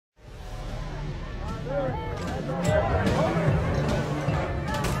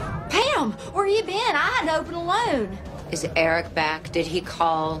you been? I had to open a loan. Is Eric back? Did he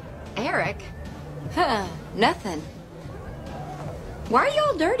call? Eric? Huh, nothing. Why are you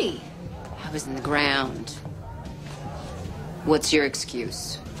all dirty? I was in the ground. What's your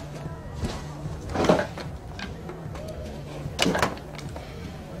excuse?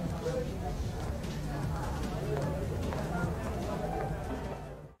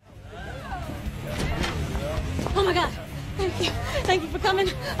 Oh my God. Thank you. Thank you for coming.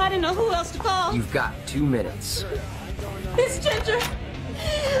 I didn't know who else to call. You've got 2 minutes. It's Ginger.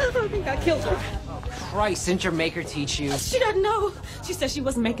 I think I killed her. Christ, didn't your maker teach you? She doesn't know. She said she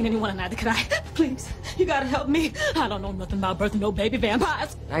wasn't making anyone, and neither could I. Please, you gotta help me. I don't know nothing about birthing no baby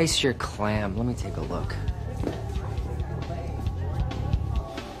vampires. Nice your clam. Let me take a look.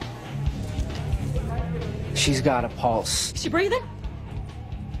 She's got a pulse. Is she breathing?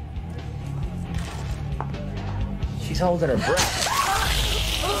 She's holding her breath.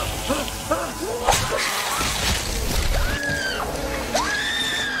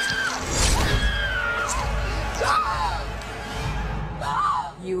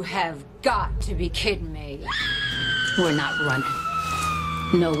 You have got to be kidding me. We're not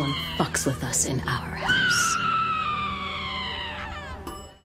running. No one fucks with us in our house.